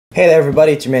Hey there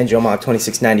everybody, it's your man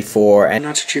Joma2694 and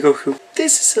Natsu and Joma.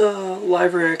 This is a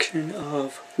live reaction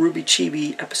of RWBY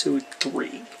Chibi episode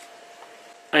 3.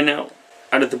 I know,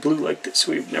 out of the blue like this,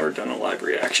 we've never done a live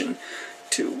reaction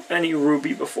to any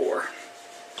RWBY before.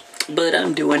 But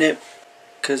I'm doing it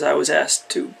because I was asked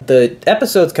to. The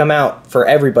episodes come out for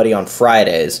everybody on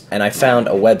Fridays, and I found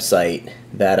a website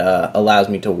that allows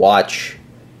me to watch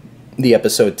the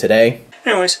episode today.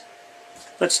 Anyways,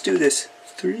 let's do this.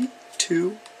 3,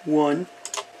 2, 1.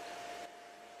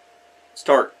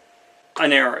 Start.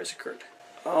 An error has occurred.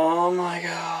 Oh my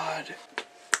god.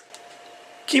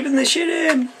 Keeping this shit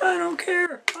in. I don't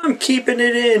care. I'm keeping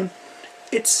it in.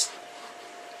 It's...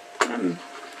 RWBY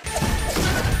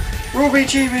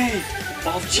Chibi!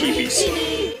 All the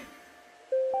Chibis.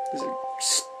 This is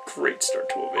a great start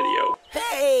to a video.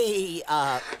 Hey,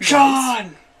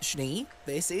 Jean! Schnee,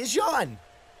 this is Jean.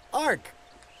 Ark.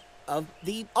 Of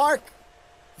the Ark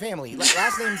family.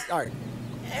 Last name's Ark.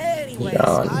 Anyways,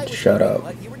 John, shut up.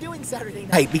 What you were doing Saturday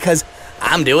night because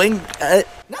I'm doing,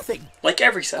 nothing. Like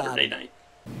every Saturday night.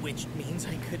 Which means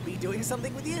I could be doing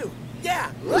something with you.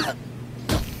 Yeah!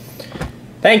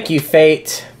 Thank you,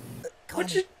 Fate.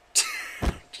 What'd you...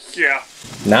 Yeah.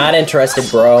 Not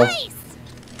interested, bro.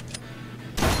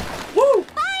 Woo!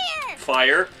 Fire!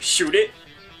 Fire. Shoot it.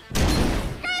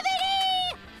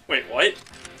 Gravity! Wait, what?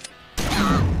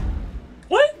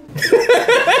 What?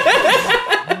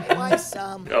 Twice,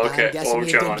 Okay, I'm guessing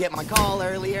you John. didn't get my call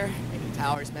earlier. Maybe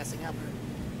tower's messing up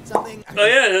or something. Oh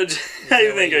yeah, how do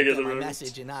you think I get the my reference?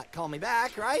 message and not call me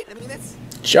back, right? I mean, that's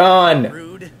John!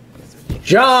 rude.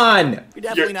 John! You're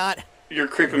definitely not. You're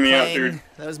creeping me out, dude.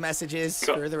 Those messages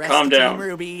Ca- for the rest calm of down.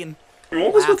 Team RWBY and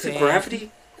What was with the laughing.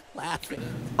 gravity? laughing.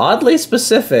 Oddly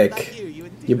specific. Not you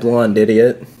wouldn't do You that. blonde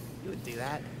idiot. You would do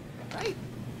that, right?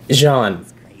 Jean.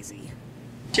 It's crazy.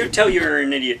 To tell you're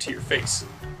an idiot to your face.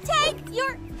 Take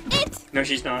your it! No,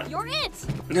 she's not. You're it!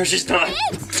 No, she's not.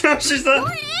 It! No, she's not.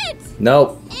 You're it!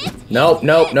 Nope. It Nope, is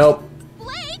nope, it. nope.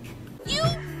 Blake, you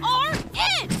are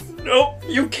it! Nope,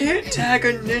 you can't tag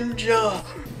a ninja.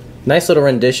 Nice little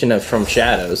rendition of From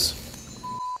Shadows.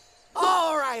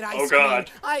 All right, Ice Oh, God.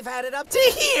 Queen, I've had it up to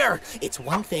here. It's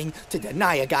one thing to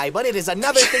deny a guy, but it is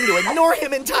another thing to ignore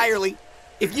him entirely.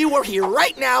 If you were here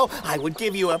right now, I would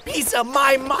give you a piece of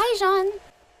my mind. Bye, Jean.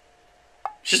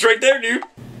 She's right there, dude.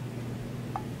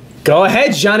 Go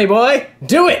ahead, Johnny boy.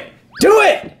 Do it! Do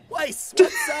it! Weiss,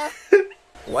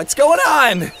 what's going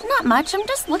on? Not much, I'm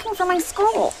just looking for my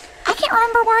scroll. I can't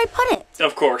remember where I put it.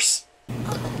 Of course.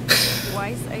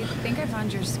 Weiss, I think I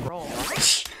found your scroll.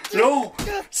 No!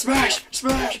 Smash!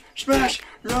 Smash! Smash!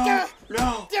 No!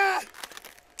 No!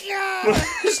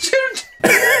 Dude,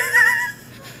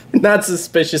 Not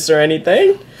suspicious or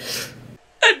anything.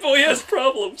 that boy has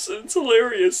problems, and it's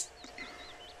hilarious.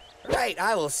 Right,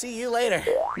 I will see you later.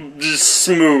 Just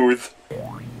smooth.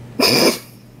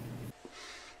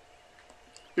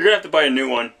 You're gonna have to buy a new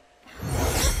one.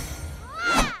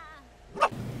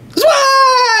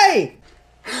 Zwei!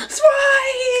 It's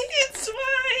Zwei! It's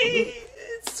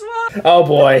Zwei! Oh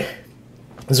boy.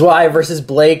 Zwei versus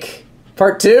Blake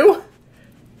Part 2?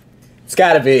 It's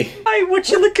gotta be. Hi, what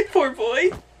you looking for,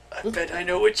 boy? I bet I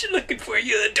know what you're looking for,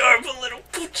 you adorable little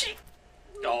poochie.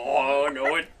 Oh,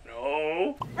 no,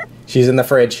 no. She's in the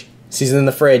fridge. She's in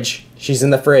the fridge. She's in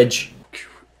the fridge.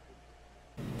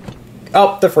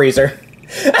 Oh, the freezer.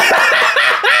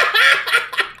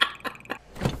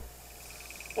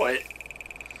 What?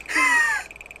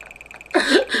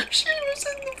 She was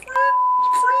in the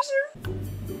freezer.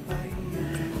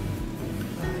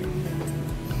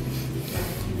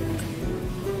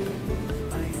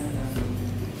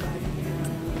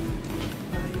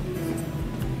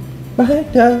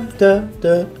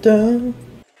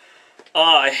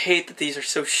 I hate that these are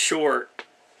so short.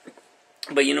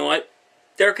 But you know what?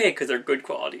 They're okay because they're good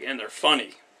quality and they're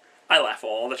funny. I laugh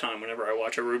all the time whenever I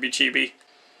watch a RWBY Chibi.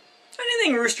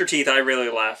 Anything Rooster Teeth I really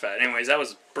laugh at. Anyways, that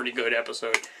was a pretty good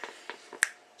episode.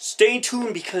 Stay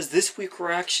tuned because this week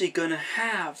we're actually going to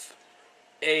have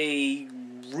a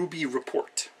RWBY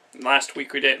report. Last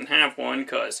week we didn't have one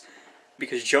because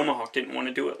Jomahawk didn't want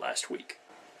to do it last week.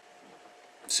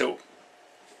 So,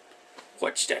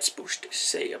 what's that supposed to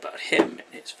say about him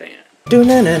and his fan?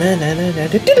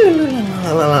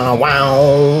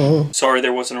 Sorry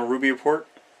there wasn't a RWBY report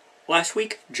last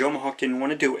week. Jomahawk didn't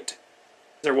want to do it.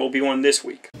 There will be one this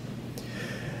week.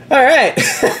 Alright.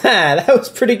 That was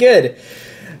pretty good.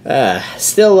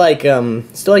 Still like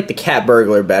the cat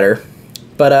burglar better.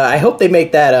 But I hope they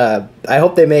make that I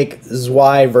hope they make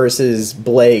Zwei versus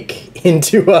Blake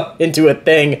into a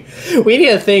thing. We need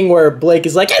a thing where Blake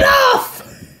is like, enough!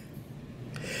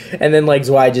 And then, like,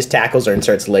 Zwei just tackles her and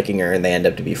starts licking her, and they end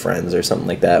up to be friends or something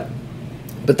like that.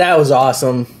 But that was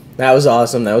awesome. That was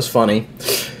awesome. That was funny.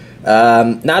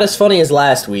 Not as funny as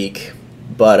last week,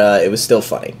 but it was still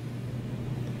funny.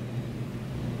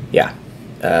 Yeah.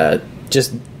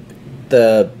 Just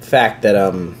the fact that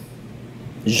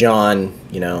Jean,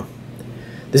 you know,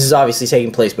 this is obviously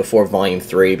taking place before Volume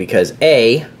 3 because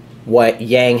A,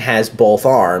 Yang has both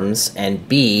arms, and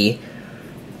B,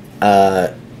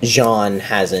 Jean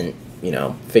hasn't, you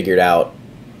know, figured out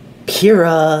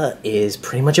Kira is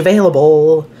pretty much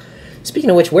available. Speaking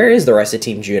of which, where is the rest of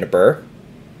Team Juniper?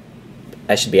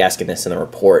 I should be asking this in the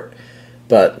report,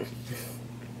 but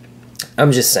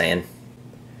I'm just saying.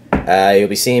 You'll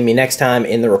be seeing me next time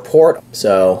in the report,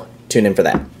 so tune in for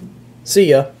that. See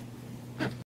ya.